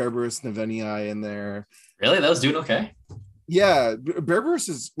Berberis nevenii in there. Really? That was doing okay? Yeah, Berberis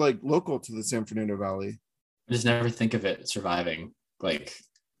is like local to the San Fernando Valley. I just never think of it surviving, like,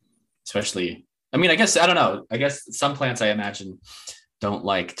 especially, I mean, I guess, I don't know. I guess some plants I imagine don't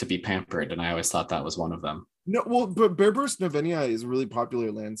like to be pampered, and I always thought that was one of them. No, well, but Berberis nevenii is a really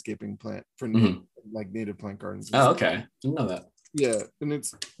popular landscaping plant for native plant gardens. Oh, okay. Didn't know that. Yeah, and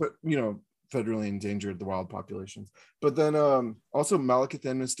it's, but federally endangered, the wild populations. But then also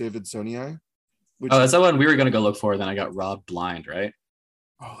Malacathanus davidsonii. That's the one we were going to go look for, then I got robbed blind, right?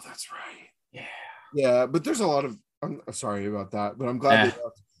 Oh, that's right. Yeah. Yeah, but there's a lot of, I'm sorry about that, but I'm glad they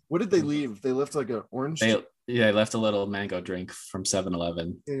left. What did they leave? They left like an orange. They left a little mango drink from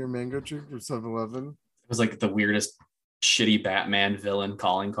 7-Eleven. Yeah, your mango drink from 7-Eleven. It was like the weirdest shitty Batman villain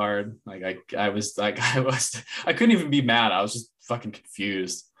calling card. Like I couldn't even be mad. I was just fucking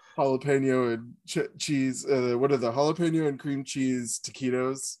confused. Jalapeno and cheese. What are the jalapeno and cream cheese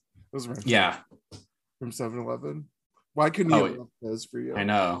taquitos? Those were from 7-Eleven. Why couldn't you have left those for you? I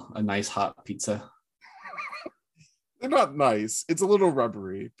know, a nice hot pizza. They're not nice. It's a little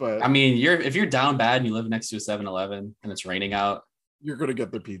rubbery, but I mean, if you're down bad and you live next to a 7-Eleven and it's raining out, you're gonna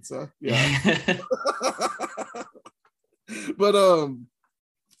get the pizza. Yeah. But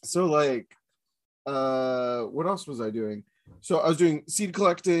so like what else was I doing? So I was doing seed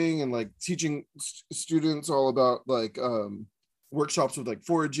collecting and like teaching students all about like workshops with like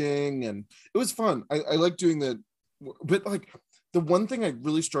foraging, and it was fun. I like doing the, but like the one thing I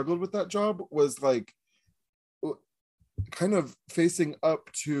really struggled with that job was like kind of facing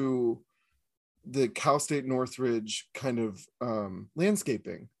up to the Cal State Northridge kind of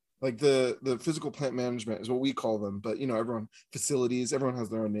landscaping, like the physical plant management is what we call them, but everyone has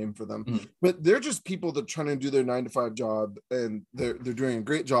their own name for them. But they're just people that are trying to do their 9-to-5 job, and they're doing a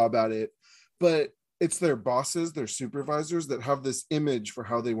great job at it, but it's their bosses, their supervisors, that have this image for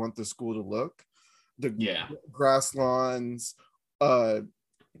how they want the school to look. Grass lawns,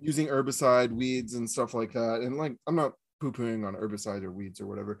 using herbicide, weeds and stuff like that. And like, I'm not poo-pooing on herbicide or weeds or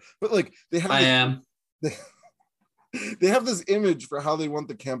whatever, but like they have they have this image for how they want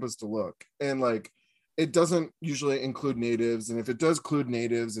the campus to look, and like it doesn't usually include natives, and if it does include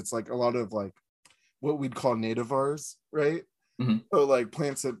natives, it's like a lot of like what we'd call nativars, right? So like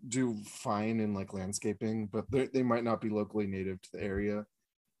plants that do fine in like landscaping, but they might not be locally native to the area.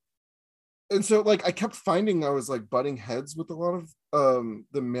 And so like I kept finding I was like butting heads with a lot of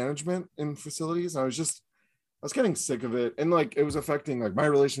the management in facilities. I was getting sick of it, and like it was affecting like my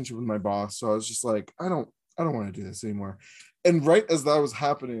relationship with my boss. So I was just like, I don't want to do this anymore. And right as that was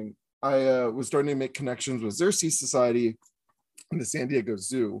happening, I was starting to make connections with Xerces Society and the San Diego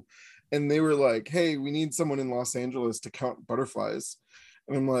Zoo, and they were like, hey, we need someone in Los Angeles to count butterflies.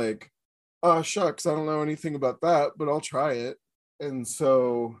 And I'm like, oh shucks, I don't know anything about that, but I'll try it. And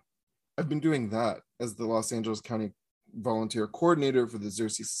so I've been doing that as the Los Angeles County volunteer coordinator for the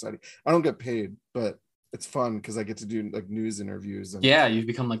Xerces Society. I don't get paid, but it's fun because I get to do like news interviews. And you've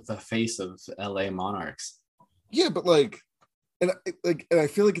become like the face of LA Monarchs. Yeah, but like, and I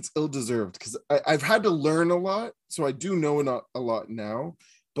feel like it's ill-deserved because I've had to learn a lot. So I do know a lot now,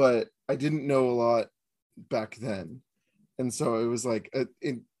 but I didn't know a lot back then. And so it was like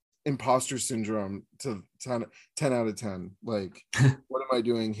imposter syndrome to 10 out of 10. Like, what am I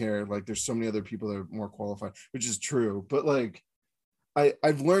doing here? Like, there's so many other people that are more qualified, which is true. But like,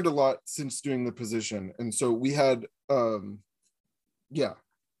 I've learned a lot since doing the position. And so we had,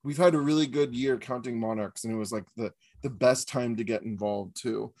 we've had a really good year counting monarchs. And it was like the best time to get involved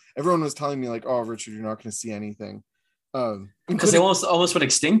too. Everyone was telling me like, oh, Richard, you're not going to see anything. Because they almost went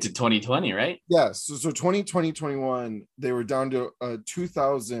extinct in 2020, right? Yeah, so 2020, 21, they were down to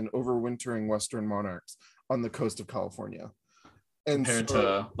 2,000 overwintering Western monarchs on the coast of California. And compared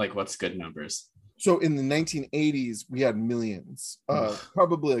to like what's good numbers? So in the 1980s, we had millions,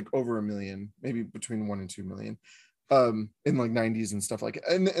 probably like over a million, maybe between 1 and 2 million, in like 90s and stuff like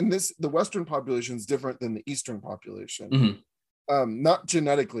that. And the Western population is different than the Eastern population. Mm-hmm. Not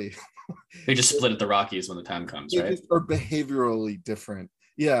genetically. They just split at the Rockies when the time comes, right? Just are behaviorally different.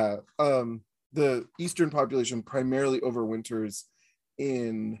 Yeah. The Eastern population primarily overwinters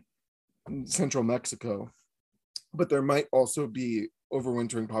in central Mexico, but there might also be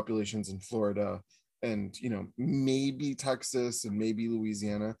overwintering populations in Florida and, you know, maybe Texas and maybe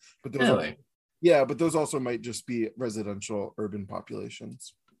Louisiana. But those really? but those also might just be residential urban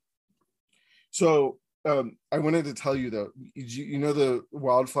populations. So I wanted to tell you though, you know the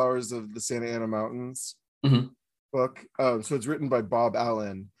Wildflowers of the Santa Ana Mountains book? So it's written by Bob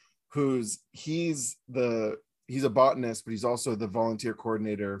Allen, he's a botanist, but he's also the volunteer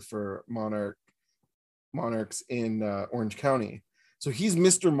coordinator for monarchs in Orange County. So he's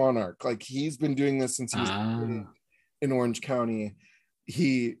Mr. Monarch. Like, he's been doing this since he was in Orange County.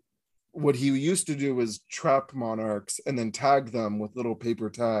 What he used to do was trap monarchs and then tag them with little paper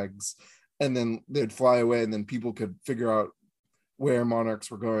tags, and then they'd fly away, and then people could figure out where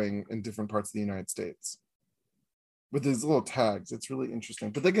monarchs were going in different parts of the United States with these little tags. It's really interesting,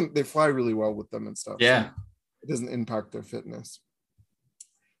 but they fly really well with them and stuff. Yeah, so it doesn't impact their fitness.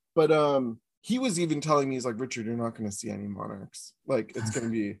 But he was even telling me, he's like, Richard, you're not going to see any monarchs. Like, it's going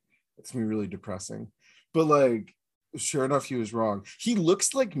to be really depressing. But like, sure enough, he was wrong. He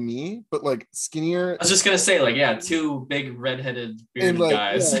looks like me, but like skinnier. I was just gonna say, like, yeah, two big redheaded bearded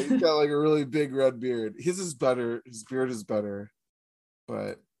guys. Yeah, he's got like a really big red beard. His is better. His beard is better.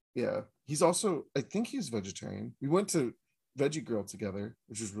 But yeah, he's also, I think he's vegetarian. We went to Veggie Grill together,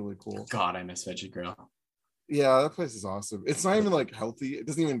 which is really cool. God, I miss Veggie Grill. Yeah, that place is awesome. It's not even like healthy. It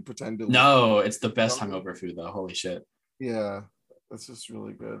doesn't even pretend to. No, it's the best hungover food though. Holy shit. Yeah, that's just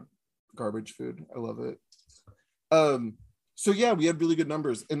really good. Garbage food. I love it. So yeah, we had really good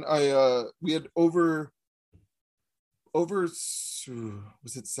numbers, and we had over was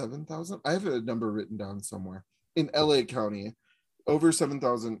it 7,000? I have a number written down somewhere in LA County, over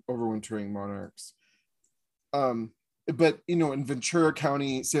 7,000 overwintering monarchs. But you know, in Ventura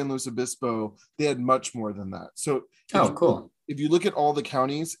County, San Luis Obispo, they had much more than that. So cool. If you look at all the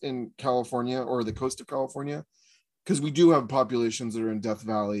counties in California or the coast of California, because we do have populations that are in Death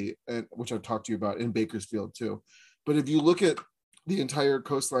Valley, which I've talked to you about, in Bakersfield too. But if you look at the entire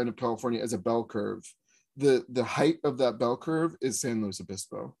coastline of California as a bell curve, the height of that bell curve is San Luis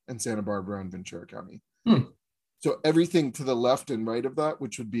Obispo and Santa Barbara and Ventura County. So everything to the left and right of that,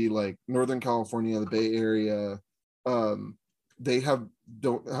 which would be like Northern California, the Bay Area, they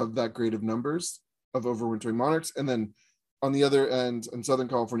don't have that great of numbers of overwintering monarchs. And then on the other end, in Southern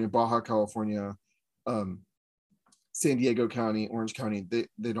California, Baja California, San Diego County, Orange County,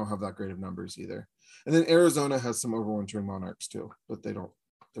 they don't have that great of numbers either. And then Arizona has some overwintering monarchs too, but they're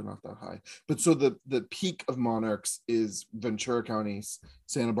not that high. But so the peak of monarchs is Ventura County,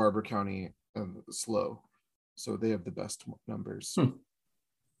 Santa Barbara County, and SLO. So they have the best numbers.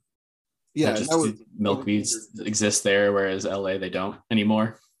 Yeah, milkweeds exist there, whereas LA they don't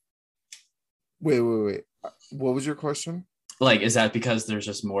anymore. Wait. What was your question? Like, is that because there's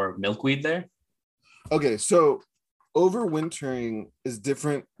just more milkweed there? Okay, so overwintering is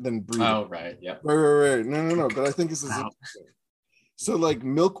different than breeding. Oh, right. Yeah. Right. No. But I think this is interesting. So like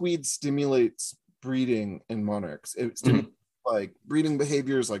milkweed stimulates breeding in monarchs. It stimulates like breeding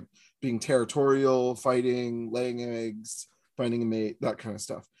behaviors, like being territorial, fighting, laying eggs, finding a mate, that kind of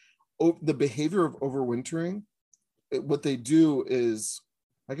stuff. The behavior of overwintering, what they do is,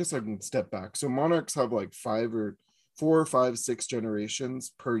 I guess I can step back. So monarchs have like 4 or 5, 6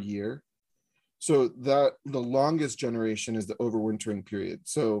 generations per year. So that the longest generation is the overwintering period.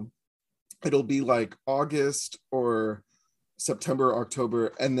 So it'll be like August or September,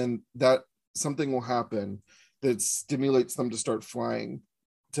 October, and then that something will happen that stimulates them to start flying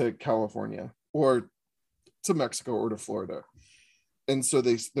to California or to Mexico or to Florida. And so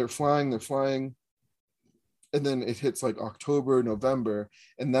they're flying, and then it hits like October, November,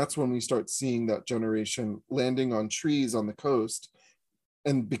 and that's when we start seeing that generation landing on trees on the coast.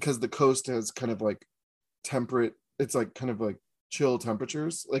 And because the coast has kind of like temperate, it's like kind of like chill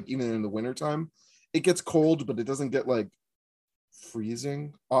temperatures, like even in the wintertime, it gets cold, but it doesn't get like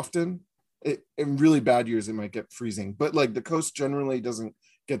freezing often. In really bad years, it might get freezing, but like the coast generally doesn't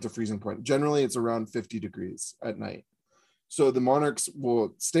get to freezing point. Generally, it's around 50 degrees at night. So the monarchs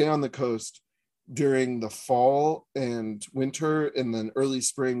will stay on the coast during the fall and winter, and then early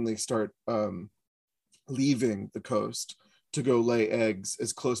spring they start leaving the coast to go lay eggs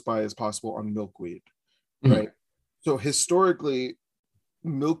as close by as possible on milkweed, right? So historically,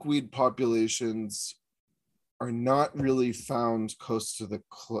 milkweed populations are not really found close to the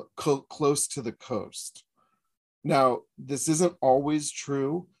close to the coast. Now, this isn't always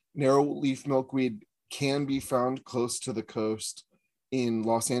true. Narrow leaf milkweed can be found close to the coast in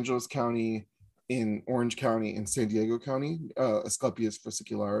Los Angeles County, in Orange County, in San Diego County, Asclepias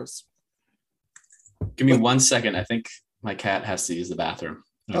fascicularis. Give me 1 second. I think my cat has to use the bathroom.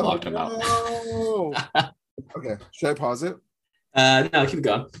 I locked him out. Okay, should I pause it? No, keep it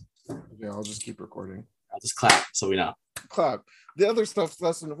going. Okay, I'll just keep recording. I'll just clap so we know. Clap. The other stuff's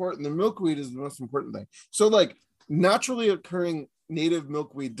less important. The milkweed is the most important thing. So like naturally occurring native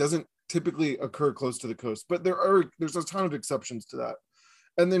milkweed doesn't typically occur close to the coast, but there's a ton of exceptions to that.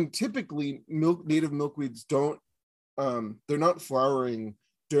 And then typically native milkweeds don't they're not flowering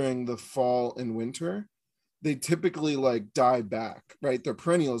during the fall and winter. They typically like die back, right? They're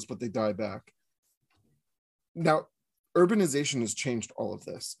perennials, but they die back. Now, urbanization has changed all of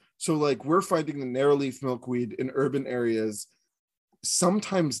this. So like we're finding the narrowleaf milkweed in urban areas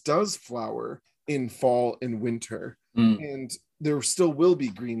sometimes does flower in fall and winter, and there still will be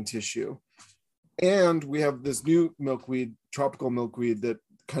green tissue. And we have this new milkweed, tropical milkweed, that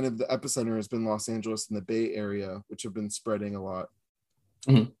kind of the epicenter has been Los Angeles and the Bay Area, which have been spreading a lot.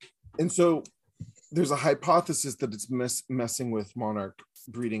 And so there's a hypothesis that it's messing with monarch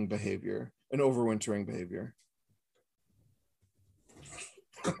breeding behavior and overwintering behavior.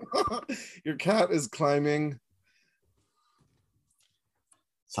 Your cat is climbing.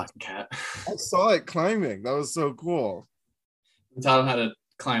 Fucking cat. I saw it climbing. That was so cool. I taught him how to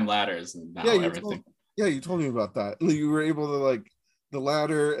climb ladders and now everything. You told me about that. You were able to like the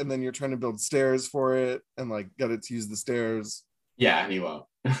ladder, and then you're trying to build stairs for it and like get it to use the stairs. Yeah, and he won't.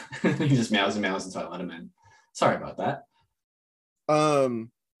 He just meows and meows until I let him in. Sorry about that.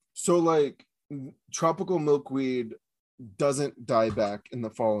 So like tropical milkweed doesn't die back in the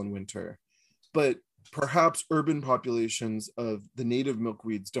fall and winter, but perhaps urban populations of the native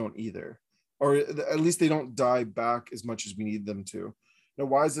milkweeds don't either, or at least they don't die back as much as we need them to. Now,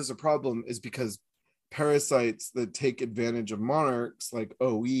 why is this a problem? Is because parasites that take advantage of monarchs, like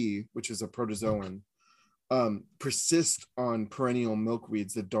OE, which is a protozoan, persist on perennial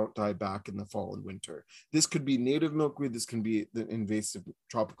milkweeds that don't die back in the fall and winter. This could be native milkweed. This can be the invasive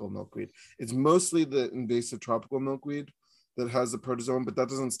tropical milkweed. It's mostly the invasive tropical milkweed that has the protozoan, but that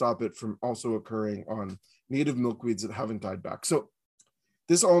doesn't stop it from also occurring on native milkweeds that haven't died back. So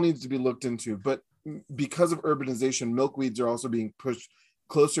this all needs to be looked into, but because of urbanization, milkweeds are also being pushed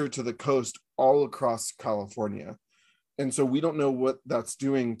closer to the coast all across California. And so we don't know what that's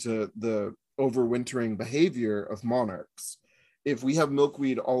doing to the overwintering behavior of monarchs. If we have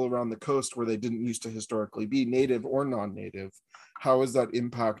milkweed all around the coast where they didn't used to historically be, native or non-native, how is that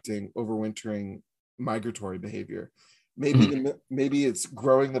impacting overwintering migratory behavior? Maybe it's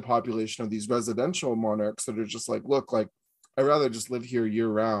growing the population of these residential monarchs that are just like, look, like I'd rather just live here year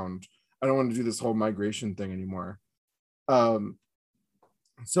round. I don't want to do this whole migration thing anymore.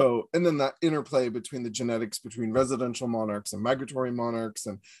 So, and then that interplay between the genetics between residential monarchs and migratory monarchs,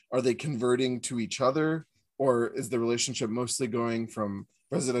 and are they converting to each other, or is the relationship mostly going from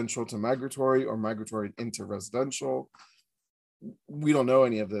residential to migratory or migratory into residential? We don't know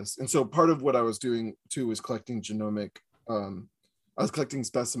any of this. And so part of what I was doing too was collecting I was collecting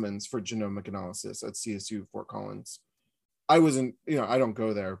specimens for genomic analysis at CSU Fort Collins. I wasn't, I don't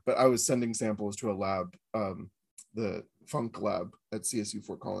go there, but I was sending samples to a lab, the Funk lab at CSU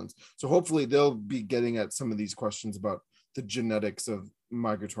Fort Collins. So hopefully they'll be getting at some of these questions about the genetics of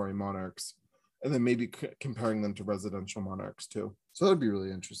migratory monarchs, and then maybe comparing them to residential monarchs too. So that'd be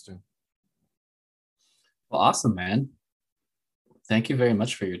really interesting. Well, awesome, man. Thank you very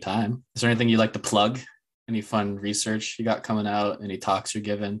much for your time. Is there anything you'd like to plug? Any fun research you got coming out? Any talks you're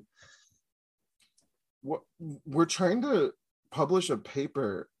giving? We're trying to publish a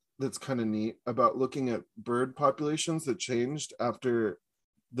paper that's kind of neat about looking at bird populations that changed after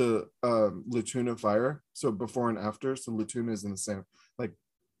the Latuna fire. So before and after. So Latuna is in the same, like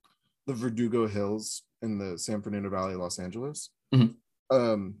the Verdugo Hills in the San Fernando Valley, Los Angeles. Mhm.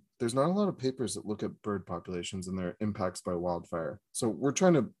 There's not a lot of papers that look at bird populations and their impacts by wildfire. So we're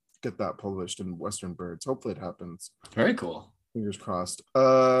trying to get that published in Western Birds. Hopefully it happens. Very cool. Fingers crossed.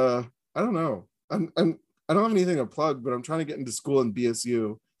 I don't know. I don't have anything to plug, but I'm trying to get into school in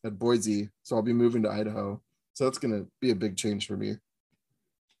BSU at Boise. So I'll be moving to Idaho. So that's going to be a big change for me.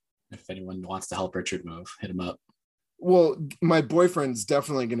 If anyone wants to help Richard move, hit him up. Well, my boyfriend's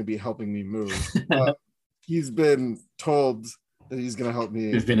definitely going to be helping me move. He's been told that he's going to help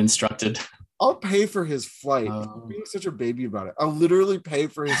me. You've been instructed. I'll pay for his flight. I'm being such a baby about it. I'll literally pay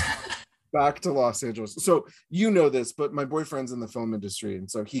for his back to Los Angeles. So you know this, but my boyfriend's in the film industry,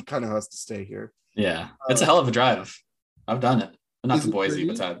 and so he kind of has to stay here. Yeah, it's a hell of a drive. I've done it. Not to Boise,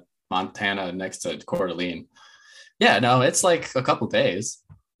 but to Montana next to Coeur d'Alene. Yeah, no, it's like a couple days.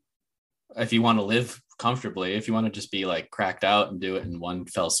 If you want to live comfortably, if you want to just be like cracked out and do it in one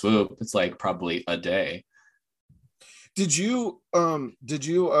fell swoop, it's like probably a day. Did you what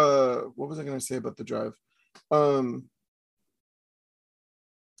was I going to say about the drive? I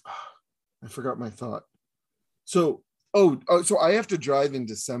forgot my thought. So I have to drive in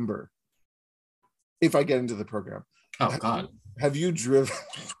December if I get into the program. Oh God. Have you driven?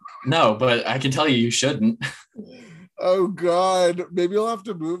 No, but I can tell you shouldn't. Oh God, maybe I'll have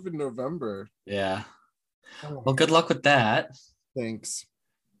to move in November. Yeah. Well, good luck with that. Thanks.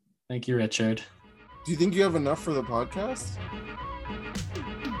 Thank you, Richard. Do you think you have enough for the podcast?